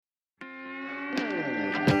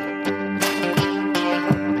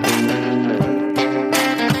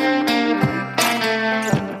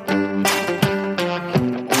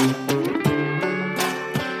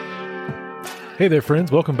Hey there,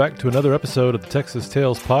 friends. Welcome back to another episode of the Texas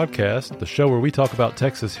Tales Podcast, the show where we talk about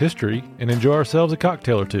Texas history and enjoy ourselves a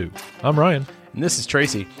cocktail or two. I'm Ryan. And this is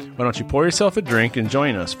Tracy. Why don't you pour yourself a drink and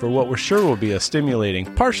join us for what we're sure will be a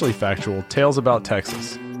stimulating, partially factual Tales About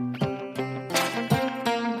Texas.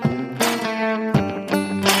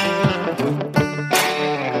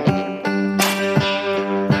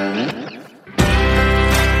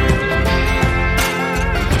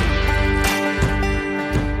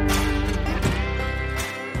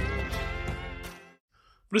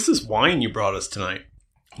 What is this wine you brought us tonight?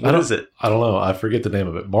 What is it? I don't know. I forget the name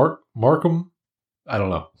of it. Markham? I don't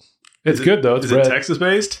know. It's good, though. It's is red. it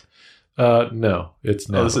Texas-based? No, it's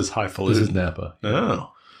Napa. Oh, this is highfalutin. This is Napa.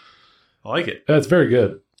 Oh. I like it. It's very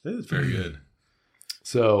good. It is very good.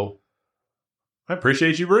 So, I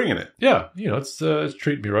appreciate you bringing it. yeah, it's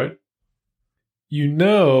treating me right.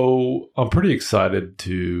 I'm pretty excited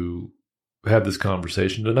to have this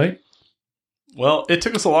conversation tonight. Well, it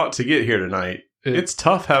took us a lot to get here tonight. It's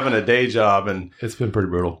tough having a day job and it's been pretty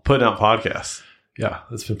brutal. Putting out podcasts. Yeah,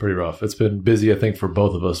 it's been pretty rough. It's been busy, I think, for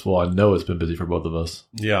both of us. Well, I know it's been busy for both of us.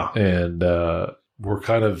 Yeah. And we're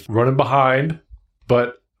kind of running behind,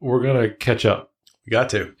 but we're going to catch up. We got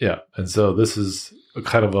to. Yeah. And so this is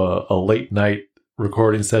kind of a late night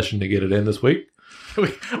recording session to get it in this week.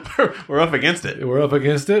 We're up against it. We're up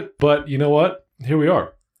against it. But you know what? Here we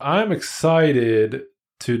are. I'm excited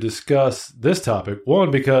to discuss this topic.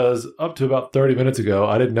 One, because up to about 30 minutes ago,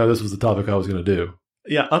 I didn't know this was the topic I was going to do.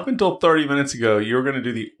 Yeah, up until 30 minutes ago, you were going to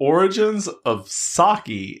do the origins of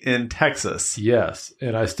sake in Texas. Yes,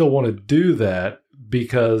 and I still want to do that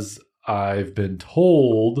because I've been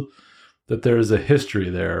told that there's a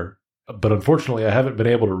history there, but unfortunately, I haven't been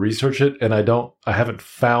able to research it, and I haven't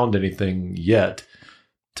found anything yet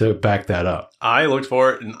to back that up. I looked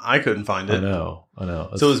for it, and I couldn't find it. I know.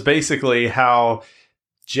 So it was basically how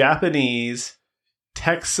Japanese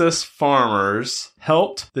Texas farmers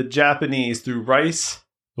helped the Japanese through rice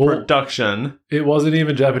production. It wasn't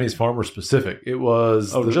even Japanese farmer specific. It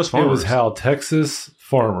was just farmers. It was how Texas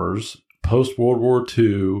farmers post World War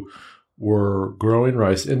II were growing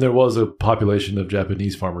rice, and there was a population of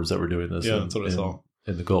Japanese farmers that were doing this. Yeah, that's what I saw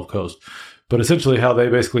in the Gulf Coast. But essentially, how they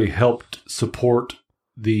basically helped support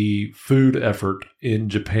the food effort in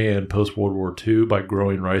Japan post World War II by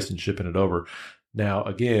growing rice and shipping it over. Now,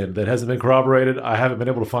 again, that hasn't been corroborated. I haven't been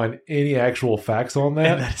able to find any actual facts on that.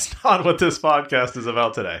 And that's not what this podcast is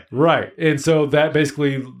about today. Right. And so that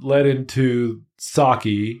basically led into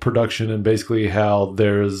sake production and basically how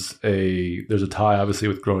there's a tie, obviously,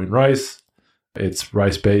 with growing rice. It's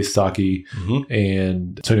rice-based sake. Mm-hmm.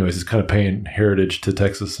 And so anyways, it's kind of paying heritage to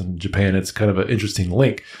Texas and Japan. It's kind of an interesting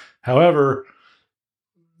link. However,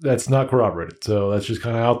 that's not corroborated. So that's just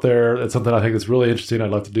kind of out there. That's something I think that's really interesting. I'd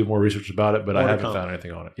like to do more research about it, but I haven't found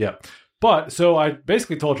anything on it. Yeah. But so I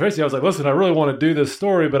basically told Tracy, I was like, listen, I really want to do this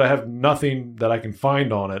story, but I have nothing that I can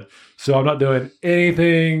find on it. So I'm not doing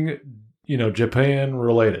anything, Japan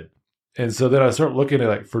related. And so then I start looking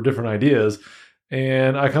at for different ideas,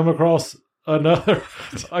 and I come across another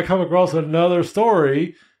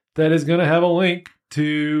story that is going to have a link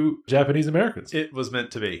to Japanese Americans. It was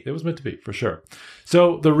meant to be. It was meant to be, for sure.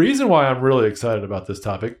 So the reason why I'm really excited about this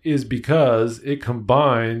topic is because it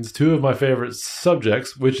combines two of my favorite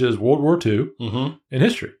subjects, which is World War II and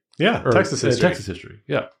history. Yeah, Texas history. Texas history,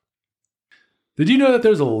 yeah. Did you know that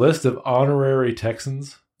there's a list of honorary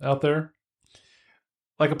Texans out there?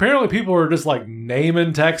 Apparently people are just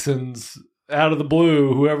naming Texans out of the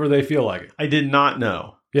blue, whoever they feel like it. I did not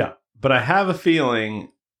know. Yeah. But I have a feeling.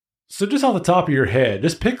 So just off the top of your head,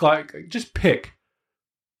 just pick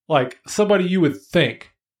somebody you would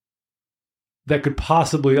think that could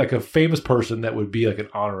possibly, a famous person that would be an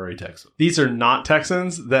honorary Texan. These are not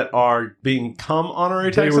Texans that are become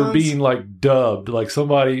honorary Texans? They were being dubbed,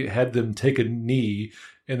 somebody had them take a knee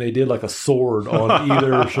and they did a sword on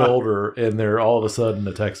either shoulder and they're all of a sudden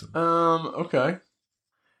a Texan. Okay.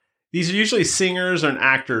 These are usually singers and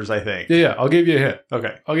actors, I think. Yeah, I'll give you a hint.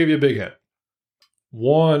 Okay. I'll give you a big hint.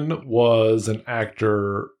 One was an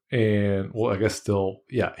actor and, I guess still,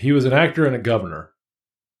 yeah, he was an actor and a governor.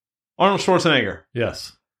 Arnold Schwarzenegger.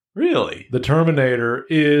 Yes. Really? The Terminator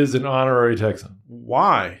is an honorary Texan.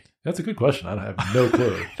 Why? That's a good question. I have no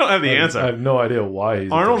clue. You don't have the answer. I have no idea why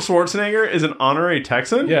he's Arnold Schwarzenegger is an honorary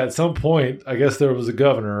Texan? Yeah, at some point, I guess there was a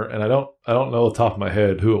governor, and I don't know off the top of my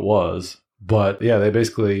head who it was, but yeah, they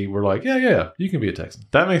basically were like, yeah, you can be a Texan.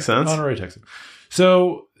 That makes sense. Honorary Texan.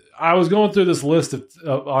 So I was going through this list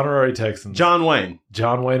of honorary Texans. John Wayne.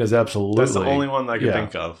 John Wayne is absolutely. That's the only one that I can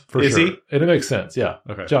think of. For is sure. he? And it makes sense, yeah.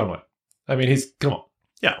 Okay. John Wayne. I mean, come on.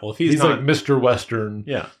 Yeah, well, if He's not, like Mr. Western.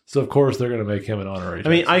 yeah. So, of course, they're going to make him an honorary I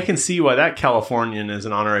mean, Texan. I can see why that Californian is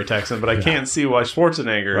an honorary Texan, but I can't see why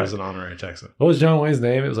Schwarzenegger is an honorary Texan. What was John Wayne's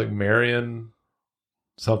name? It was like Marion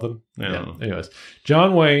something. Yeah. Anyways,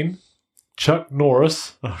 John Wayne, Chuck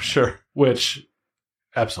Norris, Oh, sure. which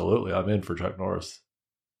absolutely I'm in for Chuck Norris.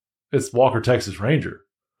 It's Walker, Texas Ranger.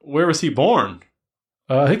 Where was he born?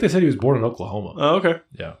 I think they said he was born in Oklahoma. Oh, okay.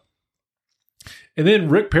 Yeah. And then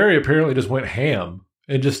Rick Perry apparently just went ham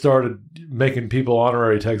and just started making people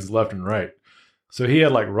honorary Texans left and right. So he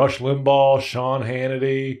had like Rush Limbaugh, Sean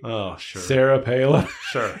Hannity, Oh, sure. Sarah Palin.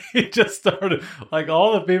 Sure. He just started, like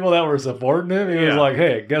all the people that were supporting him, he was Yeah. like,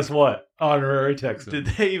 hey, guess what? Honorary Texan. Did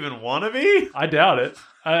they even want to be? I doubt it.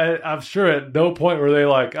 I'm sure at no point were they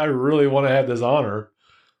like, I really want to have this honor.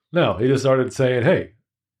 No, he just started saying, hey,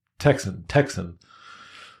 Texan.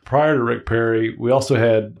 Prior to Rick Perry, we also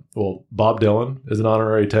had, Bob Dylan is an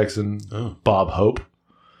honorary Texan, Bob Hope.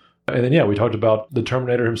 And then, we talked about the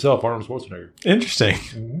Terminator himself, Arnold Schwarzenegger. Interesting.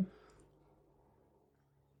 Mm-hmm.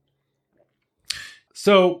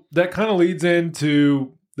 So that kind of leads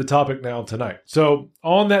into the topic now tonight. So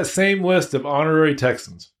on that same list of honorary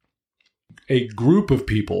Texans, a group of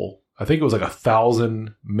people, I think it was like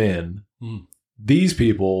 1,000 men, these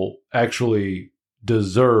people actually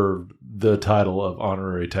deserved the title of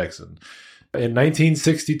honorary Texan. In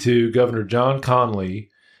 1962, Governor John Conley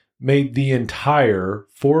made the entire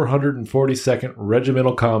 442nd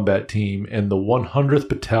Regimental Combat Team and the 100th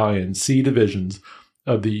Battalion C Divisions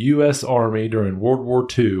of the U.S. Army during World War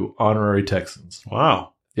II honorary Texans.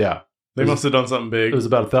 Wow. Yeah. They must have done something big. It was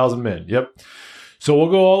about 1,000 men. Yep. So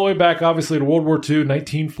we'll go all the way back, obviously, to World War II,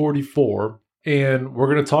 1944. And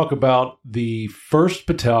we're going to talk about the 1st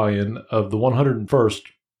Battalion of the 101st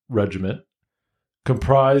Regiment,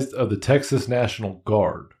 comprised of the Texas National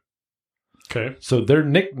Guard. Okay. So their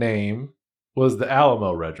nickname was the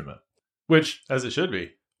Alamo Regiment, which, As it should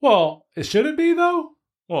be. well, it shouldn't be, though.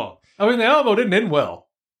 Well, I mean, the Alamo didn't end well.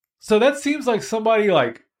 So that seems like somebody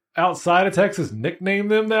like outside of Texas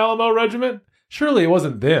nicknamed them the Alamo Regiment. Surely it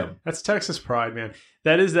wasn't them. that's Texas pride, man.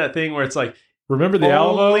 That is that thing where it's like, Remember the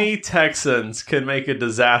Alamo? only Texans can make a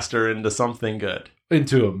disaster into something good.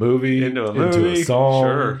 Into a movie, Into a into movie, a song,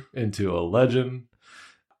 sure. into a legend.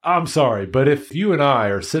 I'm sorry, but if you and I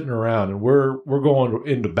are sitting around and we're going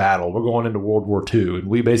into battle, we're going into World War II, and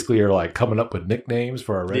we basically are like coming up with nicknames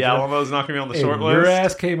for our The regiment, Alamo's not going to be on the and short your list.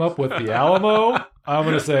 ass came up with the Alamo, I'm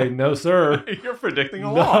going to say, no, sir. You're predicting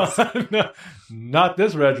a loss. No, not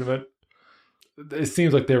this regiment. It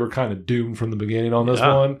seems like they were kind of doomed from the beginning on this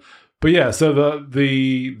Yeah. one. But yeah, so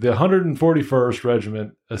the 141st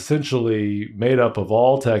Regiment, essentially made up of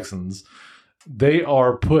all Texans, they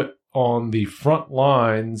are put on the front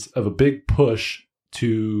lines of a big push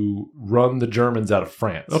to run the Germans out of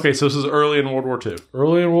France. Okay, so this is early in World War II.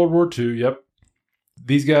 Early in World War II, yep.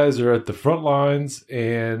 These guys are at the front lines,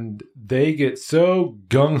 and they get so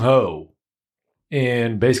gung-ho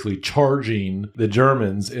in basically charging the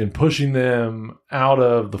Germans and pushing them out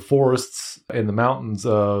of the forests and the mountains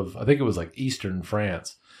of, I think it was like eastern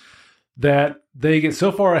France, that they get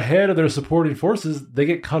so far ahead of their supporting forces, they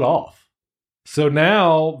get cut off. So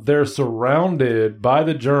now they're surrounded by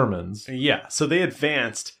the Germans. Yeah, so they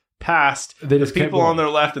advanced past They the just kept people going. on their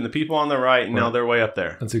left and the people on their right, and now Right. they're way up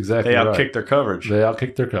there. That's exactly They right. outkicked their coverage. They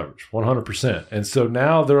outkicked their coverage, 100%. And so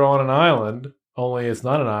now they're on an island, only it's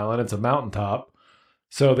not an island, it's a mountaintop.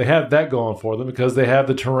 So they have that going for them because they have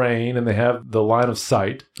the terrain and they have the line of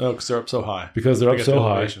sight Oh, because they're up so high. because they're They up got so the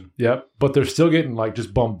high. elevation. Yep. But they're still getting like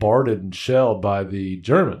just bombarded and shelled by the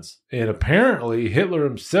Germans. And apparently Hitler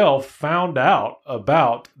himself found out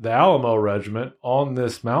about the Alamo Regiment on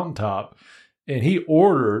this mountaintop, and he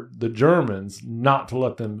ordered the Germans not to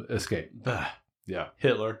let them escape. Ugh, Yeah.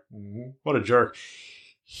 Hitler. What a jerk.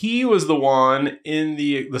 He was the one in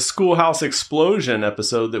the schoolhouse explosion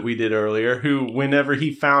episode that we did earlier who, whenever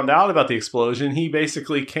he found out about the explosion, he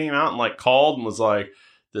basically came out and like called and was like,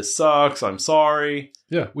 this sucks, I'm sorry.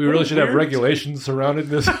 Yeah. We What really a should have weird- regulations surrounding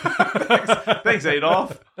this. Thanks,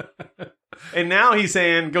 Adolf. And now he's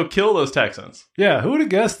saying, go kill those Texans. Yeah. Who would have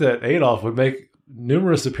guessed that Adolf would make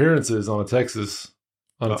numerous appearances on a Texas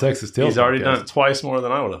Tales He's already podcast? done it twice more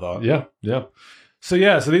than I would have thought. Yeah, yeah. So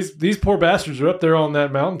these poor bastards are up there on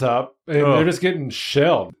that mountaintop, and they're just getting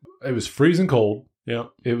shelled. It was freezing cold. Yeah.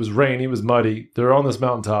 It was rainy. It was muddy. They're on this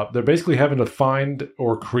mountaintop. They're basically having to find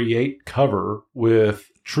or create cover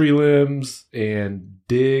with tree limbs and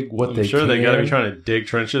dig what I'm they sure can. they got to be trying to dig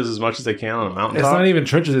trenches as much as they can on a It's mountaintop. not even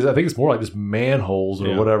trenches. I think it's more like just manholes or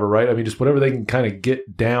Yeah. whatever, right? I mean, just whatever they can kind of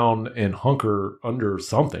get down and hunker under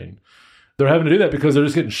something. They're having to do that because they're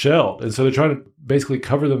just getting shelled. And so they're trying to basically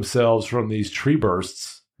cover themselves from these tree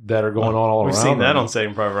bursts that are going on all We've around. seen that them. on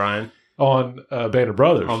Saving Private Ryan. On Band of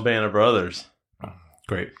Brothers. On Band of Brothers.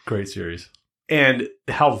 Great series. And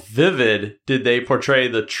how vivid did they portray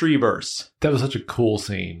the tree bursts, That was such a cool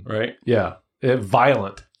scene. right? Yeah.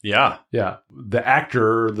 Violent. Yeah. Yeah. The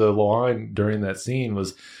actor, the line during that scene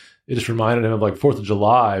was, it just reminded him of like 4th of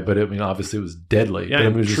July, but obviously it was deadly. Yeah, but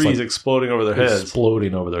and it was just trees like exploding over their heads.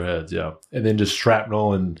 exploding over their heads, yeah. And then just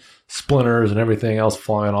shrapnel and splinters and everything else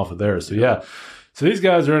flying off of there. So, yeah. So these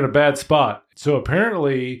guys are in a bad spot. So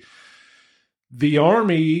apparently the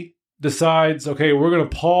Army decides, okay, we're going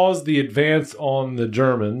to pause the advance on the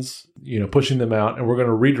Germans, pushing them out, and we're going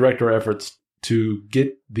to redirect our efforts to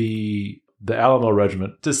get the Alamo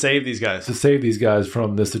Regiment To save these guys. to save these guys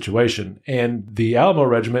from this situation. And the Alamo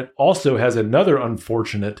Regiment also has another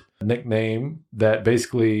unfortunate nickname that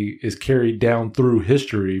basically is carried down through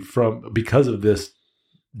history because of this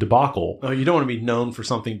debacle. Oh, you don't want to be known for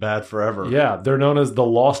something bad forever. Yeah, they're known as the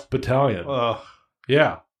Lost Battalion.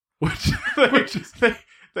 Yeah.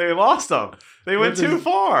 They lost them. They went too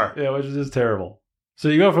far. Yeah, which is just terrible. So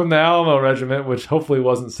you go from the Alamo Regiment, which hopefully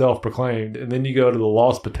wasn't self-proclaimed, and then you go to the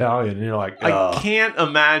Lost Battalion, and you're like, I can't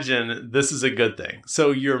imagine this is a good thing.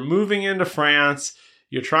 So you're moving into France,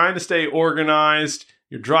 you're trying to stay organized,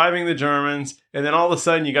 you're driving the Germans, and then all of a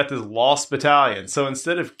sudden you got this Lost Battalion. So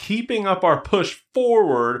instead of keeping up our push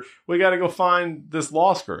forward, we got to go find this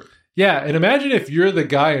lost group. Yeah, and imagine if you're the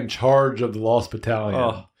guy in charge of the Lost Battalion.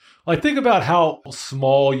 Oh. Like, think about how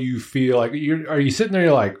small you feel. Like, are you sitting there,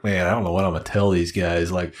 you're like, man, I don't know what I'm going to tell these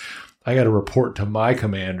guys. Like, I got to report to my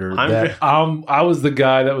commander I was the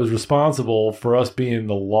guy that was responsible for us being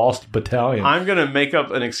the Lost Battalion. I'm going to make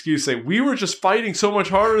up an excuse, say, we were just fighting so much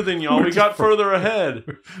harder than y'all. We got further ahead.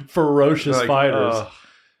 Ferocious fighters.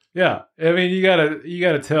 Yeah. I mean, you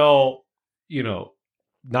gotta tell,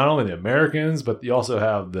 not only the Americans, but you also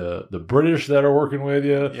have the British that are working with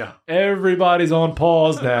you. Yeah. Everybody's on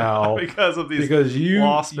pause now because of these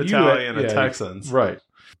Lost Battalion of Texans. Right.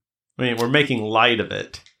 I mean, we're making light of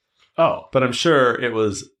it. Oh. But I'm sure it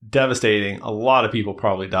was devastating. A lot of people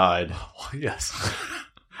probably died. Yes.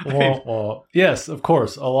 well, yes, of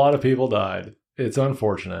course. A lot of people died. It's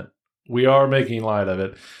unfortunate. We are making light of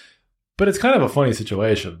it. But it's kind of a funny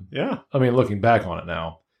situation. Yeah. I mean, looking back on it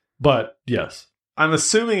now. But, yes. I'm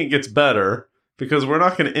assuming it gets better because we're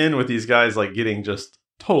not going to end with these guys like getting just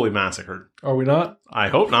totally massacred. Are we not? I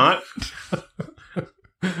hope not.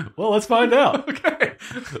 Well, let's find out. Okay.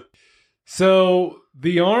 So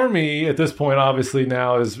the Army at this point, obviously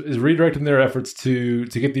now is redirecting their efforts to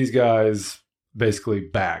get these guys basically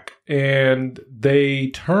back. And they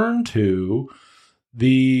turn to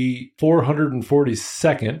the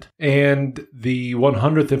 442nd and the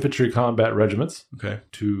 100th Infantry Combat Regiments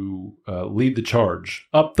to lead the charge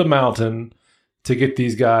up the mountain to get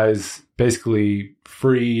these guys basically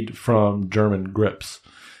freed from German grips.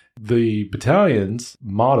 The battalion's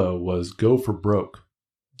motto was "Go for broke."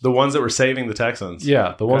 The ones that were saving the Texans.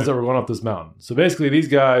 Yeah, the ones that were going up this mountain. So basically these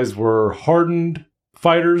guys were hardened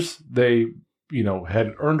fighters. They,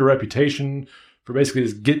 had earned a reputation for basically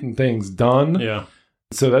just getting things done. Yeah.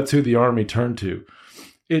 So that's who the Army turned to.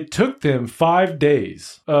 It took them 5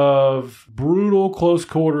 days of brutal close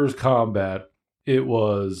quarters combat. It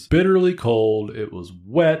was bitterly cold. It was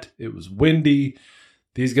wet. It was windy.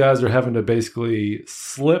 These guys are having to basically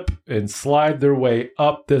slip and slide their way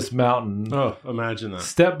up this mountain. Oh, imagine that.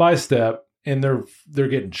 Step by step. And they're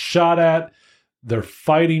getting shot at. They're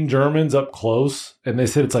fighting Germans up close. And they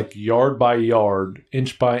said it's like yard by yard,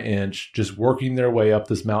 inch by inch, just working their way up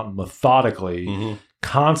this mountain methodically. Mm-hmm.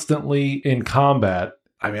 Constantly in combat.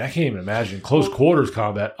 I mean, I can't even imagine close quarters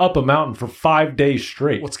combat up a mountain for 5 days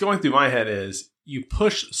straight. What's going through my head is you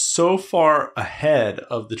push so far ahead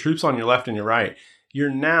of the troops on your left and your right. You're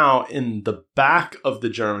now in the back of the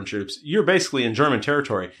German troops. You're basically in German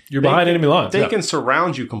territory. You're behind enemy lines. They can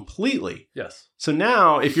surround you completely. Yes. So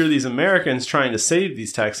now, if you're these Americans trying to save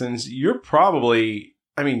these Texans, you're probably,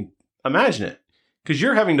 imagine it. Because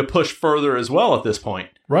you're having to push further as well at this point.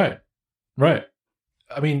 Right.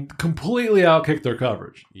 I mean, completely outkicked their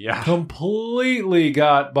coverage. Yeah. Completely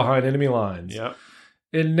got behind enemy lines. Yep.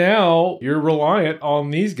 And now you're reliant on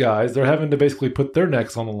these guys. They're having to basically put their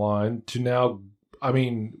necks on the line to now,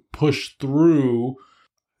 push through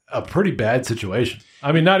a pretty bad situation.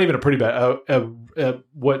 I mean, not even a pretty bad,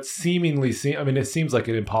 what seemingly it seems like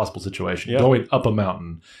an impossible situation. Yep. Going up a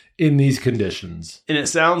mountain in these conditions. And it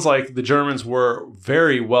sounds like the Germans were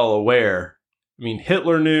very well aware.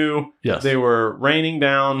 Hitler knew. Yes. They were raining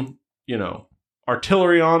down,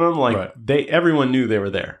 artillery on them. Everyone knew they were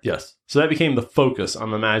there. Yes. So that became the focus,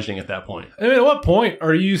 I'm imagining, at that point. At what point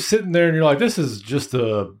are you sitting there and you're like, this is just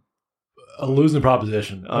a a losing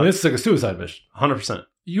proposition. I mean, this is like a suicide mission. 100%.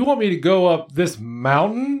 You want me to go up this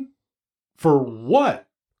mountain for what?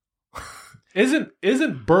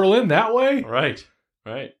 Isn't Berlin that way? Right.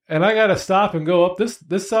 And I got to stop and go up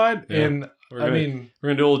this side. Yeah. And we're going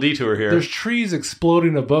to do a little detour here. There's trees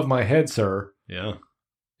exploding above my head, sir. Yeah.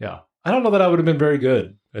 I don't know that I would have been very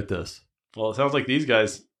good at this. Well, it sounds like these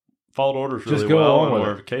guys followed orders really Just go well along and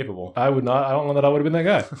with were capable. I would not. I don't know that I would have been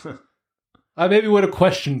that guy. I maybe would have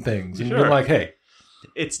questioned things and been like, hey.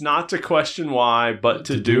 It's not to question why, but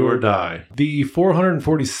to do or die. The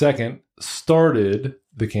 442nd started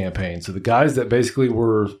the campaign. So the guys that basically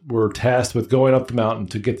were tasked with going up the mountain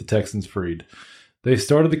to get the Texans freed. They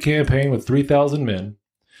started the campaign with 3,000 men.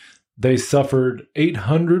 They suffered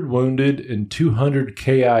 800 wounded and 200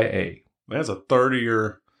 KIA. That's a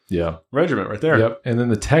 30-year regiment right there. Yep. And then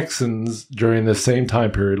the Texans, during the same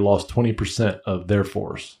time period, lost 20% of their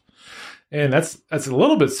force. And that's a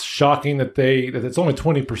little bit shocking that it's only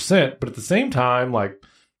 20%, but at the same time, like,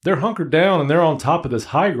 they're hunkered down and they're on top of this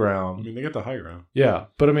high ground. I mean, they get the high ground. Yeah,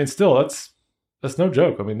 but I mean, still, that's no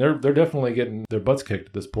joke. I mean, they're definitely getting their butts kicked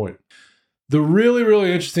at this point. The really,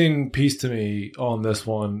 really interesting piece to me on this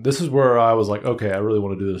one, this is where I was like, okay, I really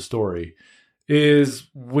want to do this story, is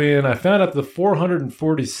when I found out the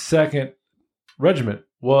 442nd Regiment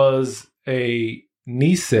was a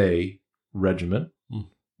Nisei regiment,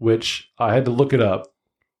 which I had to look it up.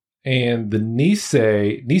 And the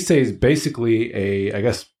Nisei is basically I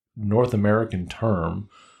guess, North American term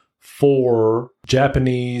for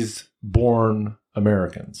Japanese-born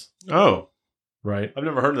Americans. Oh. Right? I've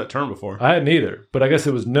never heard of that term before. I hadn't either. But I guess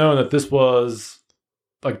it was known that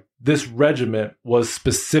this regiment was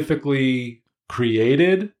specifically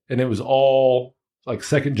created, and it was all like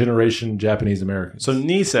second-generation Japanese Americans. So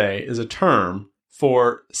Nisei is a term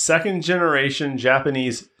for second-generation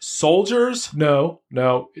Japanese soldiers? No.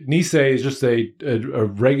 Nisei is just a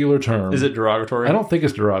regular term. Is it derogatory? I don't think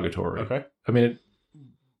it's derogatory. Okay. I mean,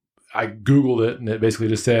 I Googled it, and it basically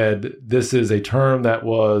just said this is a term that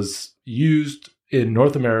was used in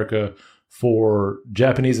North America for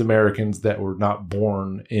Japanese Americans that were not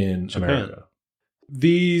born in America.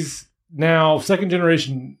 These now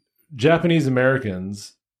second-generation Japanese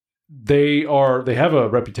Americans, they have a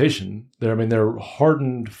reputation. They're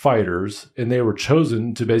hardened fighters, and they were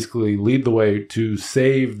chosen to basically lead the way to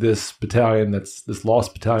save this battalion, that's this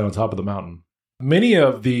lost battalion on top of the mountain. Many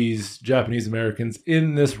of these Japanese Americans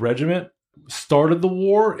in this regiment started the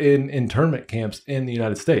war in internment camps in the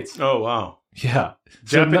United States. Oh, wow. Yeah.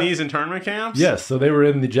 Japanese internment camps? Yes. So they were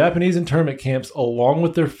in the Japanese internment camps along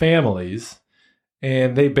with their families,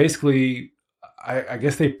 and they basically, I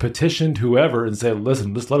guess they petitioned whoever and said,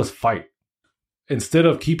 listen, just let us fight. Instead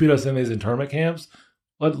of keeping us in these internment camps,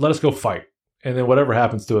 let us go fight. And then whatever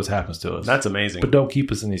happens to us, happens to us. That's amazing. But don't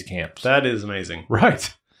keep us in these camps. That is amazing.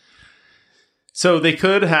 Right. So they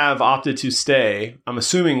could have opted to stay, I'm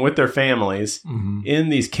assuming, with their families in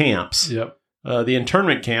these camps. Yep. The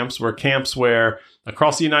internment camps were camps where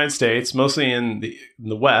across the United States, mostly in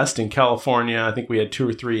the West, in California, I think we had 2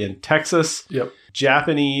 or 3 in Texas. Yep.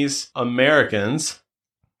 Japanese Americans,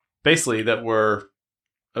 basically, that were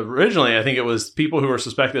originally, I think it was people who were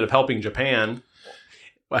suspected of helping Japan,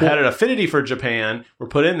 had an affinity for Japan, were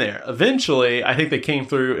put in there. Eventually, I think they came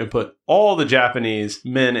through and put all the Japanese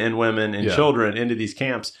men and women and children into these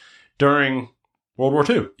camps during World War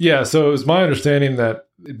II. Yeah, so it was my understanding that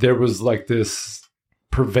there was like this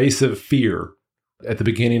pervasive fear at the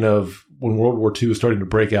beginning of when World War II was starting to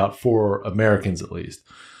break out for Americans, at least.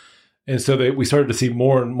 And so we started to see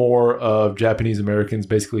more and more of Japanese Americans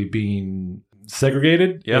basically being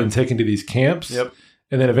segregated and taken to these camps. Yep.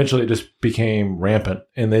 And then eventually it just became rampant,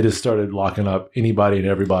 and they just started locking up anybody and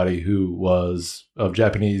everybody who was of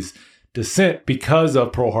Japanese descent because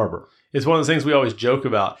of Pearl Harbor. It's one of the things we always joke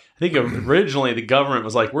about. I think originally the government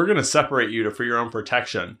was like, we're going to separate you for your own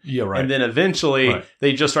protection. Yeah, right. And then eventually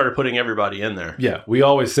they just started putting everybody in there. Yeah, we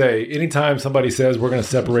always say anytime somebody says we're going to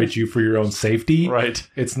separate you for your own safety,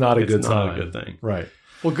 it's not a good sign. It's not a good thing. Right.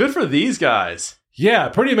 Well, good for these guys. Yeah,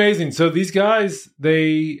 pretty amazing. So these guys,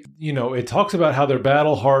 they, it talks about how they're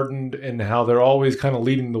battle hardened and how they're always kind of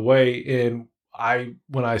leading the way. And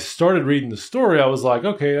when I started reading the story, I was like,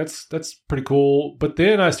 okay, that's pretty cool. But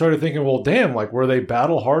then I started thinking, well, damn, like, were they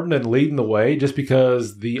battle hardened and leading the way just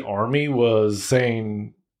because the army was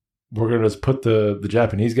saying we're going to just put the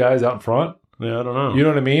Japanese guys out in front? Yeah, I don't know. You know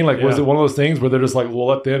what I mean? Like, was it one of those things where they're just like, we'll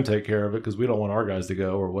let them take care of it because we don't want our guys to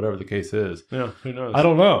go, or whatever the case is? Yeah, who knows? I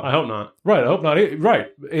don't know. I hope not. Right, I hope not.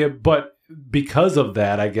 Right. But because of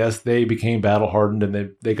that, I guess they became battle hardened,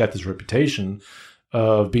 and they got this reputation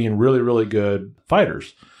of being really, really good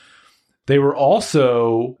fighters. They were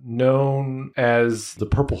also known as the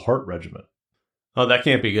Purple Heart Regiment. Oh, that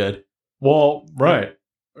can't be good. Well, right.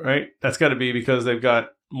 Right? That's got to be because they've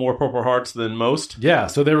got more Purple Hearts than most. Yeah,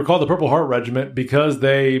 so they were called the Purple Heart Regiment because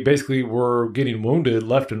they basically were getting wounded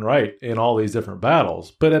left and right in all these different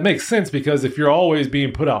battles. But it makes sense because if you're always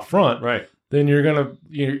being put out front, Right. then you're gonna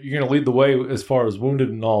lead the way as far as wounded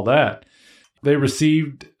and all that. They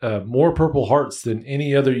received more Purple Hearts than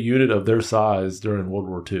any other unit of their size during World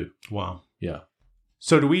War II. Wow. Yeah.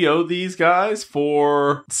 So do we owe these guys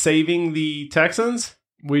for saving the Texans?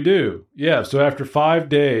 We do. Yeah. So after 5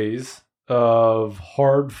 days of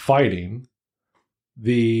hard fighting,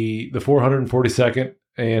 the 442nd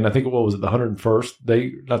and I think what was it, the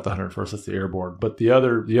 101st? Not the 101st, that's the airborne, but the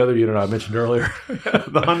other unit I mentioned earlier,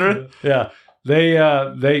 the 100th. Yeah,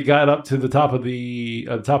 they got up to the top of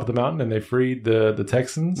the mountain and they freed the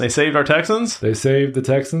Texans. They saved our Texans. They saved the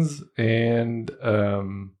Texans, and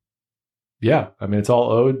yeah, I mean, it's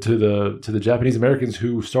all owed to the Japanese Americans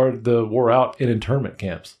who started the war out in internment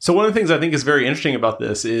camps. So one of the things I think is very interesting about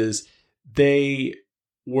this is they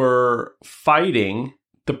were fighting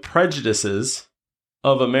the prejudices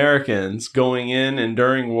of Americans going in and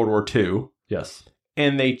during World War II. Yes.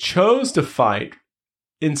 And they chose to fight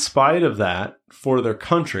in spite of that for their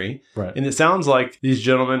country. Right. And it sounds like these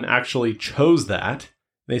gentlemen actually chose that.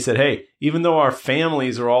 They said, hey, even though our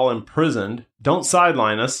families are all imprisoned, don't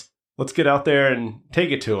sideline us. Let's get out there and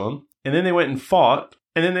take it to them. And then they went and fought.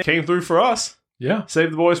 And then they came through for us. Yeah.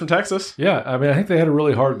 Saved the boys from Texas. Yeah. I mean, I think they had a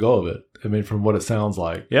really hard go of it. I mean, from what it sounds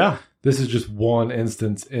like. Yeah. This is just one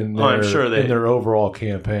instance in I'm sure in their overall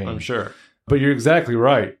campaign. I'm sure. But you're exactly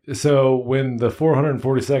right. So when the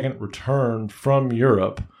 442nd returned from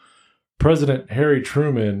Europe, President Harry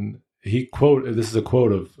Truman, this is a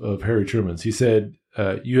quote of Harry Truman's. He said,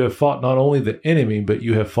 you have fought not only the enemy, but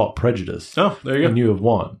you have fought prejudice. Oh, there you go. And you have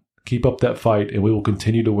won. Keep up that fight and we will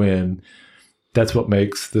continue to win. That's what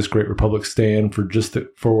makes this great republic stand for just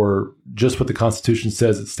what the Constitution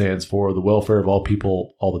says it stands for, the welfare of all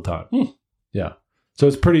people all the time. Yeah. So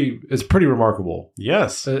it's pretty remarkable.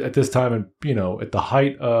 Yes. At this time, and at the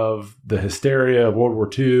height of the hysteria of World War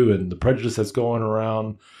II and the prejudice that's going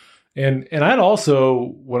around. And I'd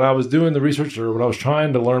also, when I was doing the research or when I was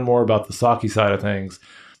trying to learn more about the Saki side of things,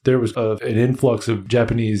 there was an influx of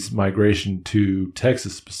Japanese migration to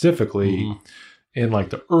Texas specifically in like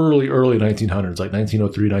the early 1900s, like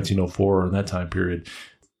 1903, 1904, in that time period.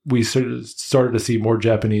 We started to see more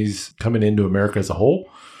Japanese coming into America as a whole.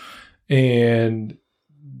 And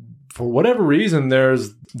for whatever reason, there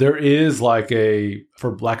is like a,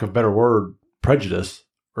 for lack of a better word, prejudice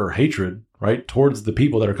or hatred, right, towards the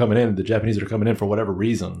people that are coming in, the Japanese that are coming in for whatever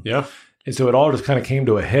reason. Yeah. And so it all just kind of came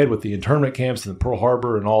to a head with the internment camps and Pearl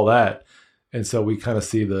Harbor and all that. And so we kind of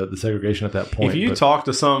see the segregation at that point. If you talk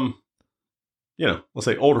to some, let's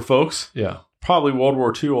say older folks, yeah, probably World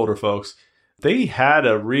War II older folks, they had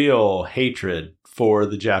a real hatred for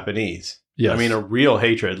the Japanese. Yes. I mean, a real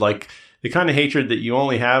hatred, like the kind of hatred that you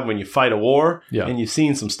only have when you fight a war and you've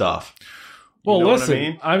seen some stuff. Well,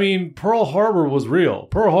 listen, I mean, Pearl Harbor was real.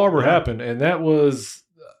 Pearl Harbor happened, and that was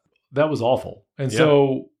awful. And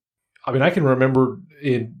so, I mean, I can remember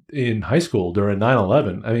in high school during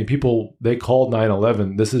 9/11, I mean, people, they called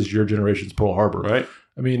 9/11, this is your generation's Pearl Harbor. Right.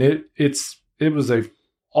 I mean, it was a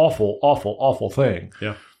awful, awful, awful thing.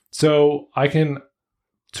 Yeah. So I can,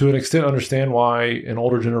 to an extent, understand why an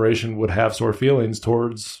older generation would have sore feelings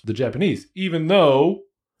towards the Japanese, even though,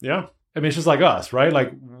 I mean, it's just like us, right?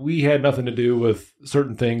 Like, we had nothing to do with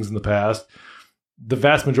certain things in the past. The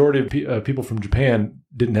vast majority of people from Japan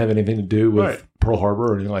didn't have anything to do with Pearl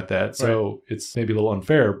Harbor or anything like that. So it's maybe a little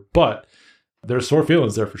unfair, but there's sore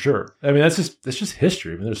feelings there for sure. I mean, that's just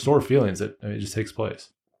history. I mean, there's sore feelings it just takes place.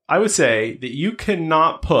 I would say that you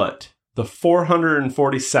cannot put the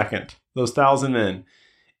 442nd, those 1,000 men,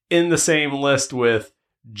 in the same list with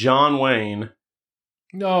John Wayne.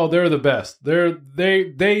 No, they're the best.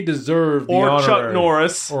 They deserve the or Chuck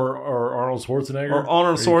Norris or Arnold Schwarzenegger or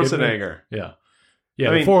Arnold Schwarzenegger. Yeah.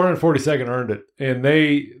 I mean, 442nd earned it, and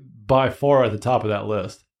they by far at the top of that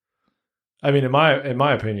list. I mean, in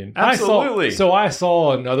my opinion, absolutely. I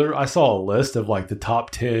saw a list of like the top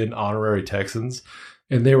 10 honorary Texans,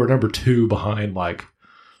 and they were number 2 behind like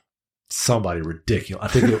somebody ridiculous. I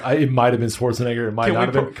think it might have been Schwarzenegger. It might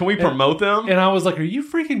not have been. Can we promote them? And I was like, are you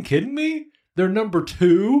freaking kidding me? They're number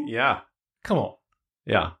 2? Yeah. Come on.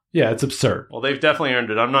 Yeah. Yeah, it's absurd. Well, they've definitely earned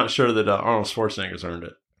it. I'm not sure that Arnold Schwarzenegger's earned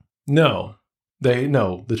it. No.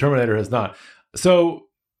 The Terminator has not. So,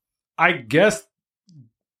 I guess,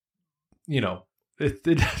 the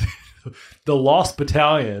Lost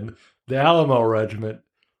Battalion, the Alamo Regiment,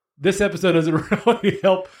 this episode doesn't really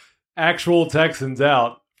help actual Texans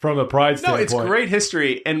out from a pride No, standpoint. it's great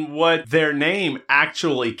history. And what their name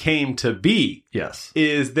actually came to be Yes.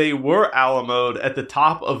 is they were Alamoed at the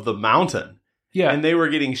top of the mountain. Yeah. And they were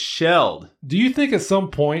getting shelled. Do you think at some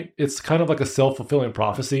point it's kind of like a self-fulfilling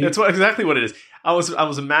prophecy? That's exactly what it is. I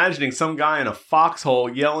was imagining some guy in a foxhole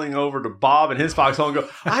yelling over to Bob in his foxhole and go,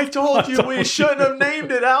 I told you we shouldn't have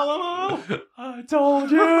named it Alamo. I told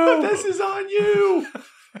you. This is on you.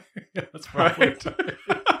 Yeah, that's probably Right?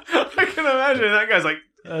 I can imagine that guy's like,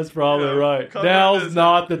 That's probably Yeah, right. cover Now's this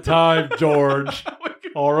not the time, George.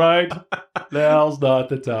 All right? Now's not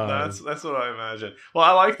the time. that's what I imagine. Well,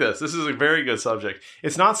 I like this. This is a very good subject.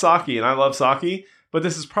 It's not Saki, and I love Saki, but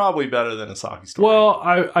this is probably better than a Saki story. Well,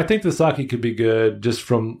 I think the Saki could be good just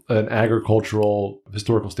from an agricultural,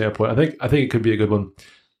 historical standpoint. I think it could be a good one.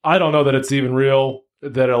 I don't know that it's even real,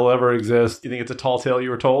 that it'll ever exist. You think it's a tall tale you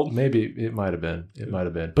were told? Maybe it might have been. It might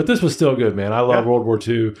have been. But this was still good, man. I love Yeah. World War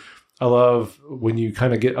II. I love when you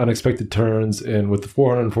kind of get unexpected turns, and with the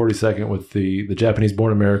 442nd, with the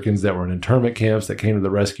Japanese-born Americans that were in internment camps that came to the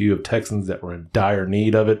rescue of Texans that were in dire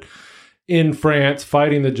need of it in France,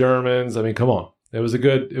 fighting the Germans. I mean, come on, it was a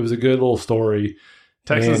good little story.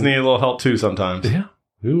 Texans And- need a little help too sometimes. Yeah,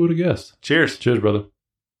 who would have guessed? Cheers. Cheers, brother.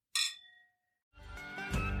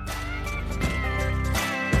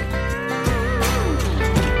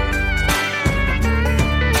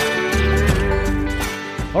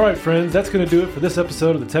 All right, friends, that's going to do it for this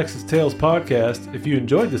episode of the Texas Tales podcast. If you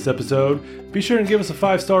enjoyed this episode, be sure and give us a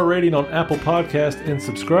 5-star rating on Apple Podcast and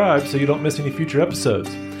subscribe so you don't miss any future episodes.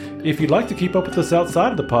 If you'd like to keep up with us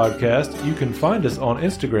outside of the podcast, you can find us on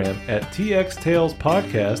Instagram at TX Tales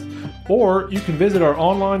Podcast, or you can visit our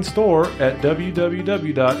online store at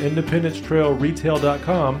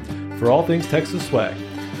www.independencetrailretail.com for all things Texas swag.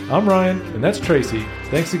 I'm Ryan, and that's Tracy.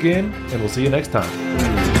 Thanks again, and we'll see you next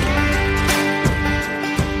time.